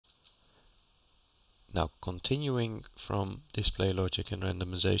Now, continuing from display logic and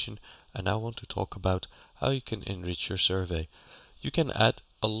randomization, I now want to talk about how you can enrich your survey. You can add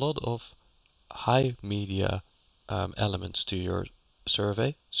a lot of high media elements to your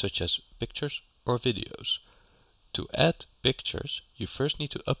survey, such as pictures or videos. To add pictures, you first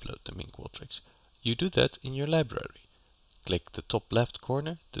need to upload them in Qualtrics. You do that in your library. Click the top left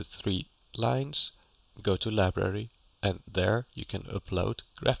corner, the three lines, go to library, and there you can upload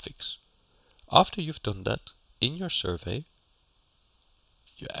graphics. After you've done that, in your survey,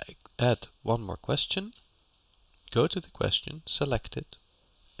 you add one more question, go to the question, select it,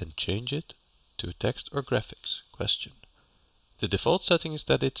 and change it to a text or graphics question. The default setting is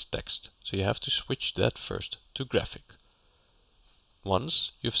that it's text, so you have to switch that first to graphic.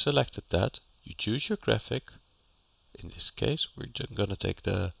 Once you've selected that, you choose your graphic. In this case, we're just going to take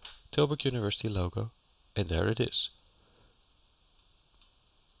the Tilburg University logo, and there it is.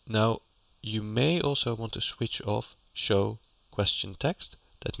 Now, you may also want to switch off show question text.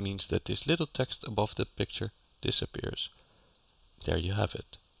 That means that this little text above the picture disappears. There you have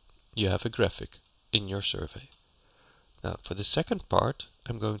it. You have a graphic in your survey. Now, for the second part,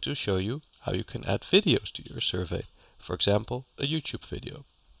 I'm going to show you how you can add videos to your survey. For example, a YouTube video.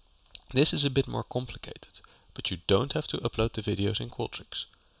 This is a bit more complicated, but you don't have to upload the videos in Qualtrics.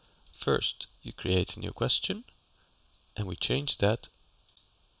 First, you create a new question, and we change that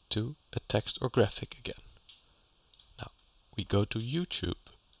to a text or graphic again. Now, we go to YouTube,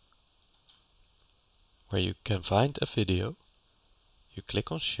 where you can find a video. You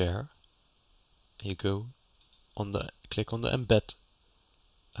click on share, and you go on click on the embed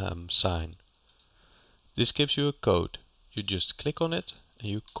sign. This gives you a code. You just click on it and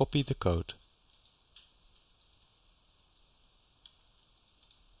you copy the code.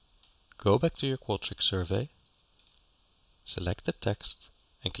 Go back to your Qualtrics survey, select the text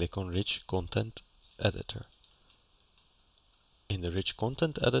and click on Rich Content Editor. In the Rich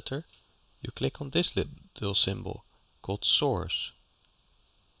Content Editor, you click on this little symbol called Source,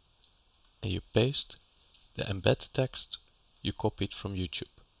 and you paste the embed text you copied from YouTube.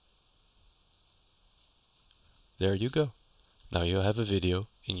 There you go. Now you have a video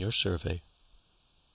in your survey.